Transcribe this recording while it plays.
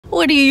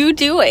What are you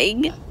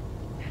doing?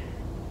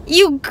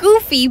 You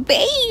goofy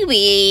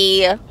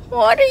baby.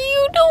 What are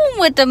you doing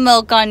with the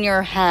milk on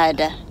your head?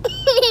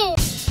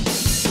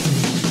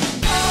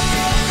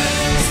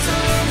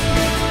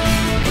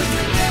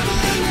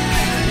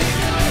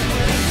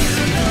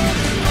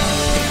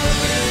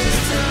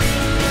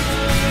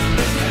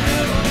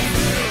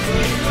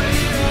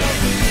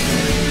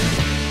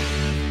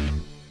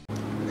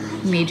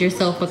 Made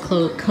yourself a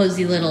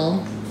cozy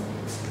little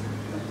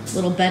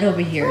bed over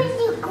here.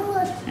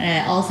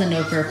 And I also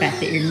know for a fact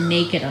that you're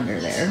naked under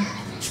there.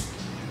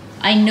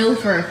 I know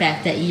for a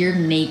fact that you're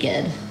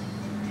naked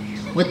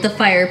with the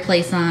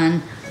fireplace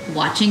on,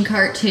 watching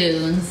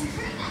cartoons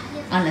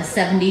on a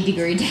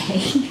 70-degree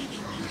day.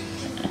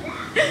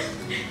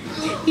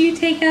 You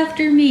take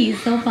after me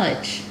so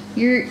much.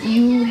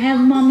 You have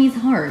mommy's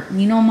heart.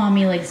 You know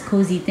mommy likes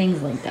cozy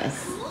things like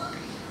this.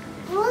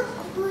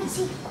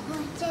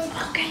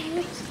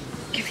 Okay,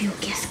 give you a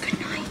kiss. Good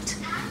night.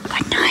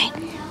 Good night.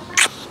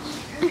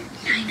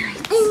 Night night.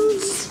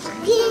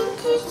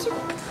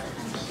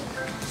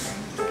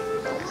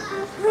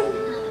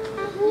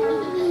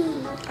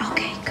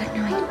 Okay, good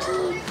night.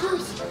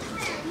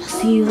 I'll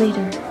see you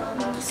later.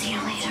 See you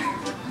later.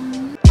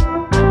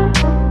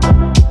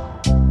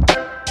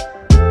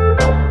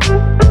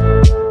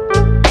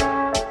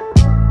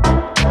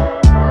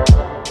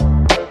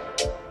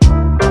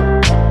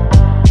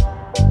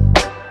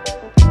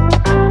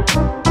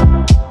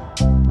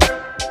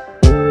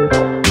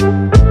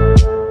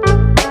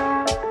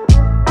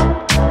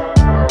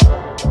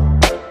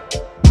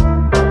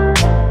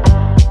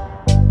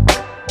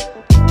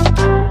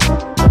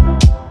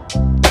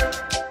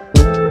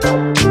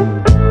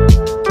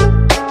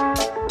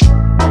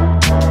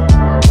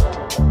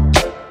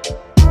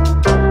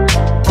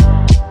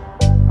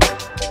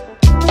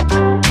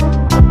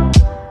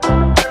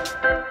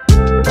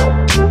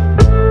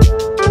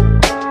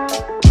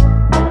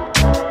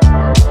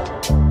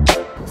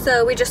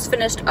 So we just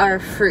finished our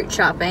fruit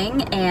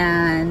shopping,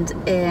 and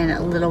in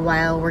a little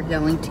while we're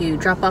going to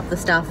drop off the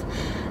stuff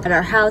at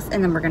our house,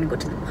 and then we're gonna go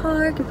to the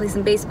park and play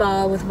some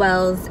baseball with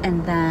Wells,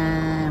 and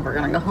then we're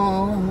gonna go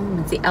home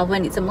and see Alva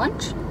and eat some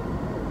lunch.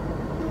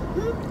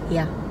 Mm-hmm.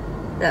 Yeah,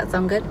 does that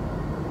sound good?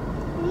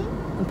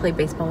 Mm-hmm. And play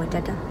baseball with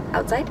Dada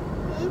outside?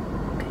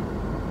 Mm-hmm. Okay.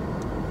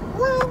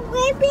 Well,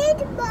 we're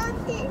baseball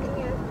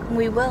dinner.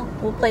 We will.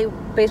 We'll play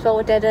baseball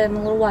with Dada in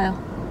a little while.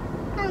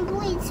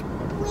 Please.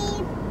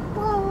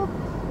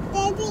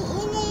 In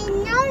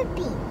another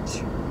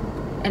beach.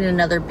 In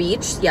another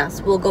beach?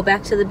 Yes, we'll go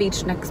back to the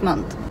beach next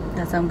month.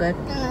 That sound good?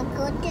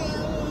 Go to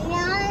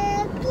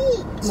another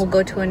beach. We'll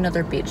go to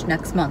another beach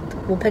next month.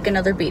 We'll pick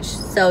another beach.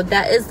 So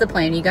that is the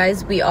plan, you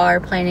guys. We are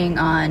planning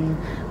on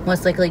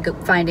most likely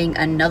finding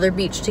another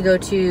beach to go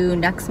to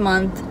next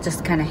month.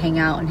 Just kind of hang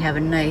out and have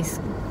a nice,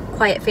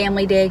 quiet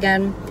family day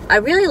again. I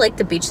really like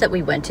the beach that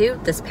we went to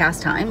this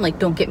past time. Like,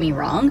 don't get me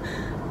wrong.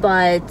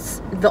 But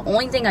the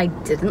only thing I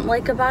didn't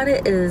like about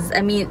it is,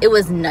 I mean, it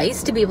was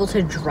nice to be able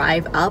to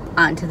drive up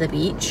onto the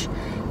beach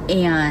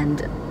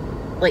and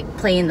like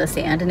play in the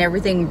sand and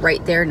everything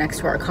right there next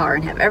to our car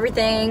and have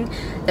everything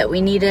that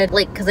we needed.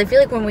 Like, because I feel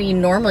like when we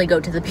normally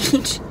go to the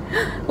beach,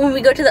 when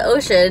we go to the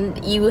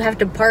ocean, you have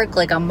to park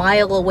like a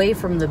mile away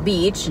from the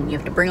beach and you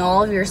have to bring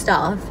all of your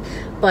stuff.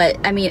 But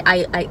I mean,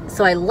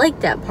 so I like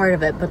that part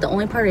of it, but the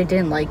only part I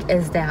didn't like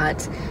is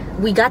that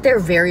we got there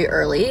very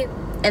early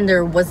and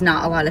there was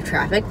not a lot of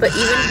traffic. But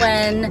even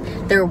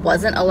when there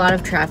wasn't a lot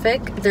of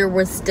traffic, there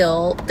were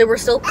still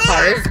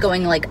cars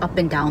going like up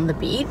and down the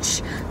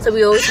beach. So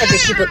we always had to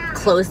keep a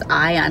close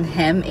eye on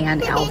him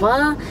and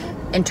Alva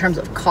in terms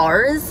of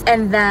cars.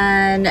 And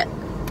then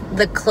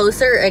the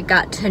closer it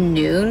got to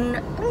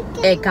noon,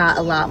 it got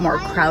a lot more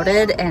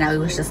crowded, and I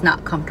was just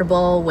not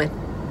comfortable with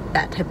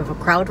that type of a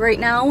crowd right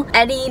now.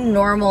 Any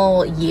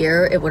normal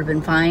year it would have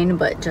been fine,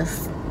 but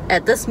just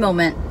at this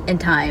moment in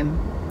time,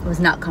 I was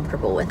not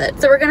comfortable with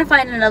it. So we're gonna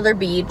find another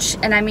beach,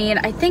 and I mean,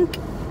 I think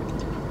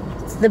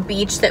the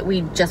beach that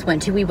we just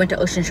went to, we went to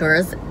Ocean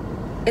Shores.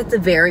 It's a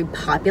very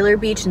popular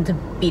beach, and it's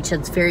a beach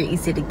that's very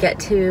easy to get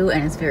to,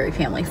 and it's very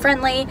family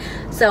friendly.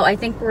 So I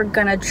think we're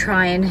gonna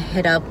try and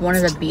hit up one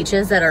of the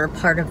beaches that are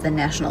part of the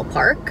national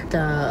park.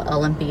 The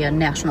Olympia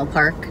National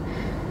Park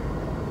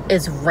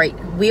is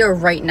we are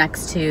right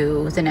next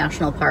to the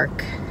national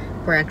park.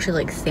 We're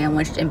actually like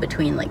sandwiched in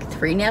between like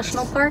 3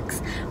 national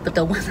parks, but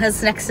the one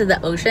that's next to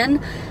the ocean.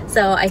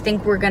 So I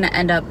think we're gonna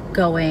end up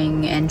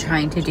going and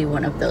trying to do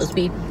one of those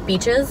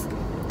beaches.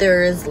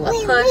 There's La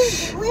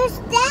Push. Where's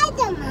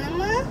Dada,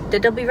 Mama?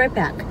 Dada'll be right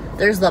back.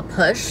 There's La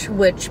Push,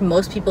 which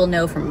most people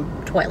know from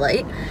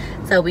Twilight.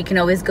 So we can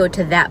always go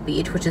to that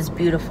beach, which is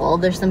beautiful.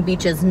 There's some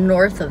beaches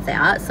north of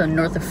that, so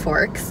north of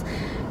Forks.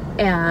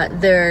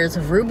 There's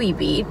Ruby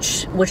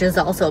Beach, which is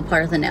also a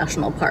part of the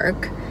national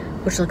park,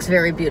 which looks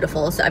very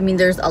beautiful. So I mean,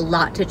 there's a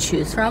lot to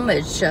choose from.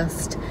 It's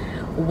just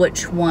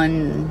which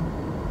one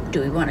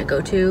do we want to go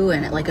to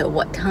and at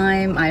what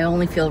time. I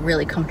only feel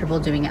really comfortable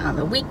doing it on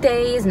the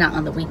weekdays, not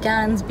on the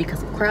weekends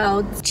because of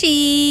crowds.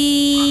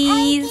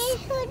 Cheese!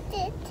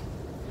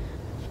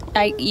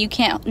 I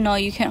can't hold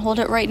it. You can't hold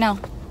it right now.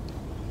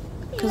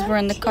 because we're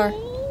in the car.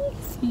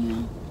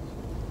 Yeah.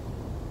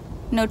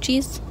 No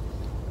cheese?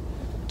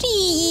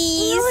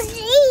 Cheese! No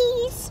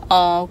cheese!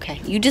 Oh,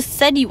 okay. You just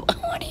said you...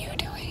 What are you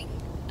doing?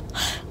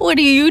 What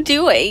are you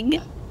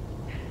doing?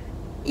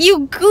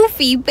 You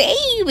goofy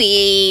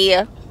baby!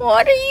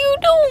 What are you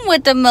doing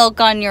with the milk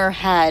on your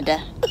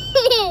head?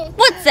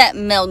 What's that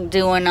milk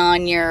doing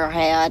on your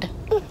head?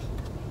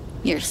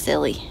 You're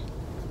silly.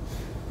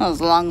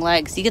 Those long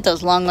legs. You get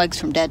those long legs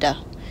from Dada.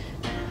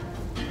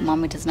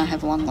 Mommy does not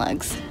have long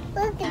legs.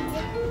 Look at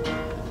the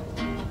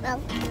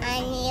milk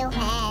on your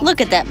head.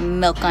 Look at that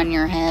milk on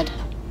your head.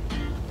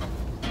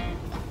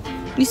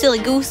 You silly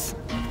goose.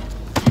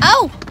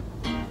 Oh!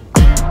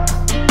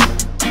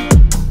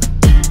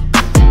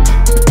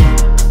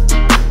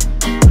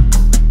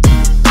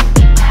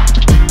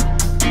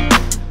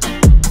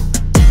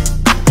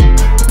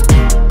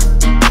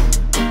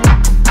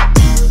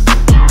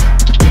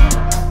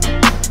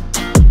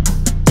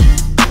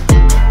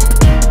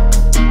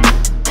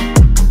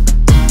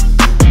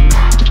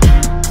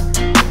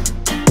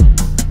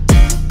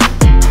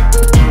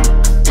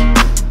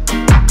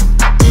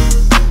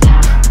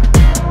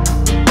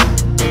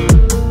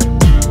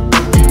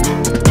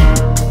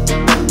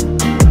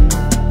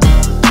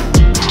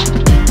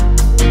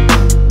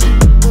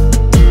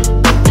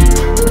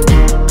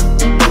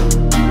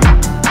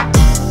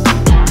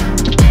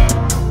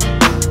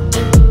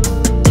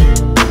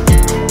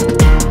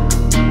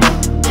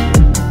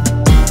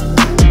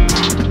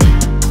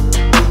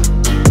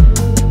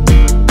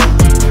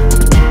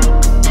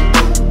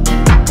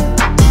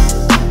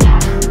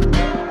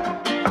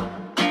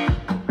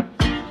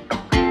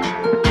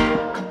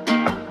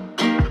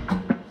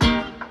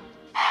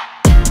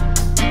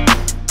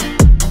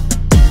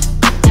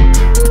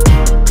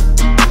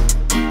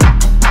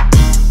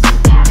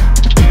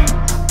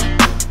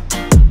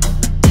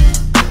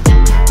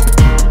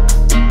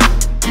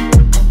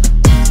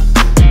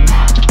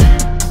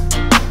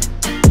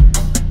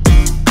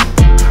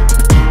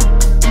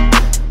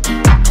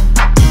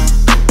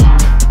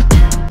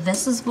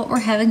 This is what we're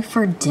having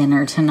for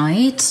dinner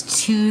tonight.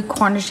 2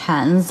 Cornish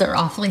hens. They're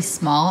awfully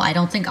small. I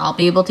don't think I'll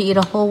be able to eat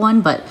a whole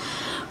one, but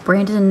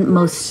Brandon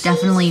most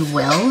definitely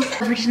will.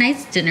 For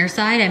tonight's dinner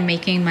side, I'm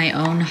making my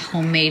own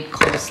homemade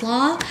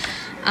coleslaw.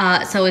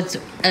 So it's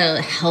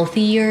a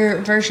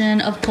healthier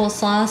version of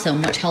coleslaw, so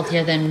much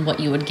healthier than what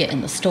you would get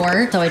in the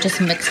store. So I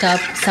just mixed up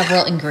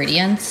several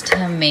ingredients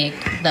to make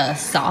the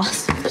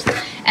sauce.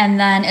 And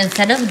then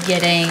instead of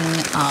getting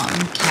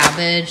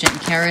cabbage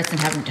and carrots and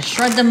having to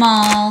shred them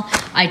all,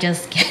 I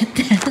just get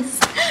this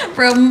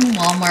from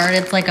Walmart.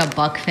 It's like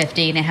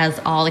 $1.50 and it has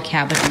all the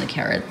cabbage and the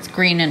carrots,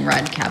 green and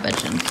red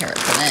cabbage and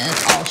carrots in it. And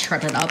it's all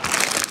shredded up,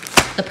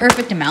 the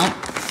perfect amount.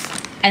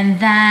 And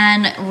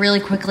then really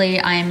quickly,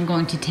 I'm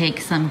going to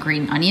take some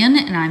green onion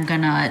and I'm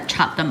gonna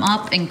chop them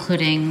up,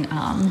 including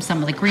some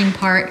of the green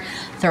part,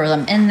 throw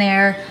them in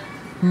there,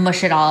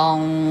 mush it all,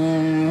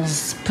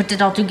 put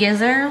it all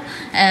together,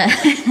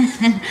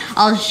 and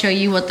I'll show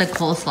you what the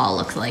coleslaw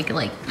looks like.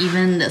 Like,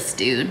 even this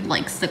dude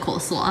likes the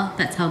coleslaw.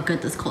 That's how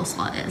good this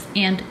coleslaw is,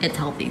 and it's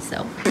healthy,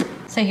 so.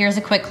 So here's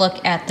a quick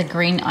look at the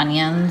green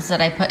onions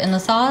that I put in the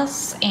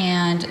sauce,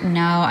 and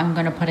now I'm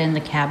gonna put in the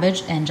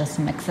cabbage and just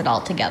mix it all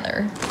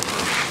together.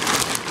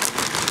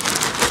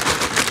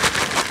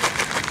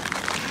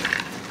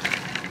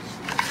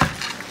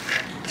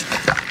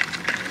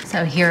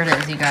 So here it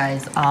is, you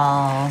guys,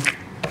 all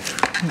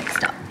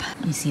mixed up.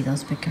 You see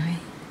those, big guy?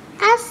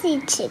 I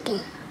see chicken.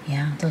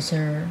 Yeah, those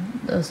are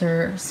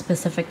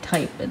specific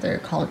type. They're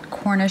called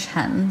Cornish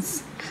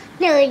hens.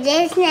 No,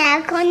 that's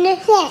not Cornish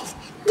hens.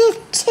 This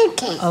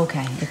chicken.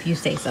 Okay, if you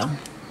say so.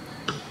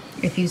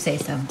 If you say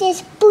so.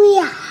 This pretty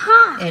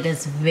hot. It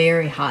is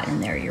very hot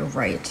in there, you're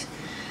right.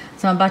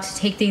 So I'm about to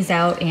take these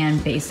out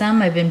and baste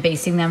them. I've been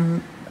basting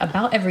them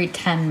about every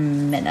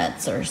 10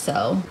 minutes or so.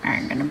 All right,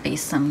 I'm gonna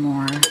baste some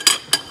more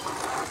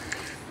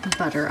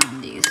butter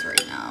on these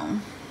right now.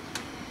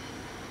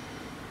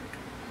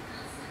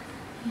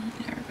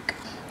 There we go.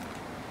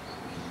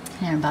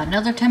 And about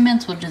another 10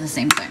 minutes, we'll do the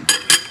same thing.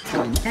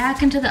 Going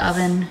back into the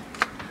oven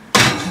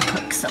and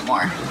cook some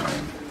more.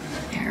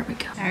 There we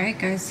go. All right,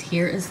 guys,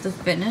 here is the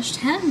finished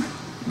hen.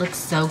 Looks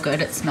so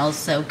good, it smells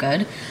so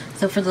good.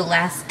 So for the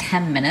last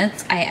 10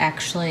 minutes, I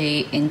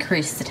actually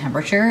increased the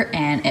temperature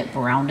and it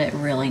browned it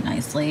really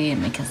nicely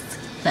and makes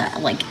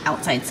the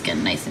outside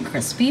skin nice and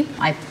crispy.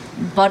 I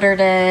buttered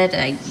it.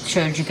 I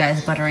showed you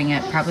guys buttering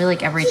it probably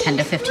like every 10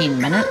 to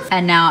 15 minutes.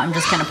 And now I'm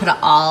just gonna put it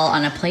all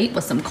on a plate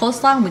with some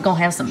coleslaw and we're gonna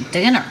have some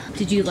dinner.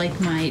 Did you like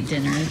my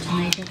dinner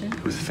tonight, David?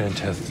 It was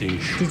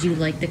fantastic. Did you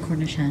like the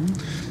Cornish hen?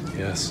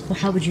 Yes. Well,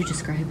 how would you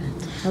describe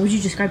it? How would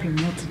you describe your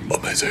meal tonight?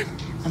 Amazing.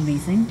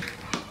 Amazing?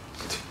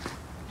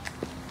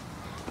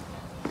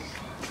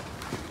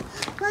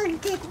 Look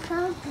at this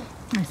puppy.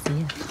 I see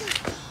it.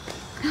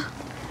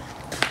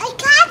 I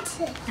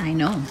got it. I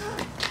know.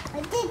 I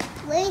did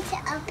place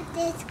up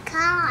this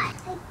car. I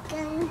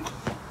can...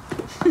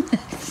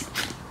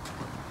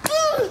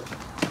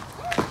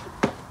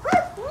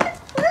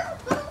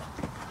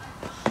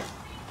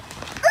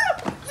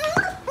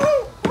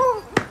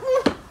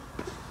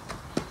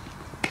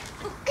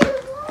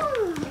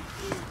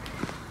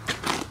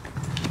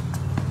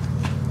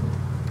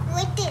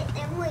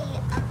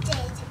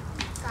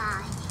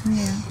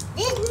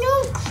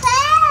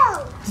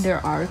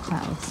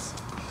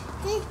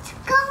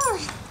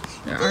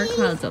 There are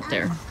clouds up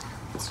there.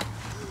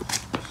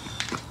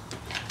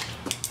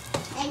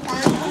 I'm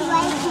gonna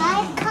ride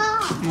my car.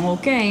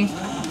 Okay.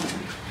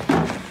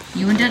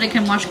 You and Dada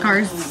can watch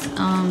Cars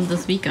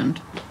this weekend.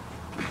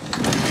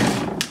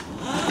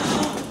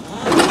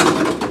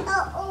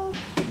 Uh-oh.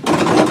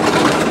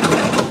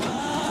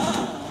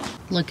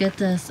 Look at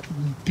this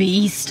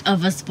beast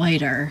of a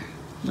spider.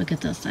 Look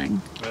at this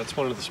thing. That's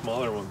one of the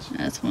smaller ones.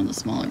 That's one of the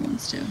smaller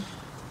ones too.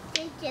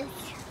 They just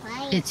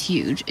tried. It's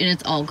huge and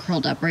it's all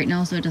curled up right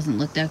now, so it doesn't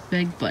look that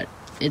big, but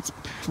it's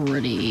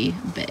pretty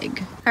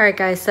big. All right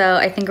guys, so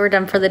I think we're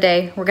done for the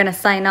day. We're gonna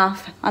sign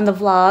off on the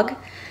vlog.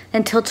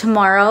 Until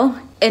tomorrow,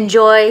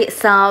 enjoy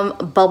some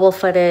bubble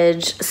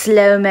footage,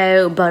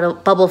 slow-mo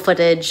bubble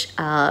footage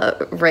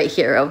right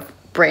here of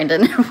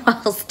Brandon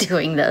whilst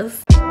doing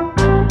this.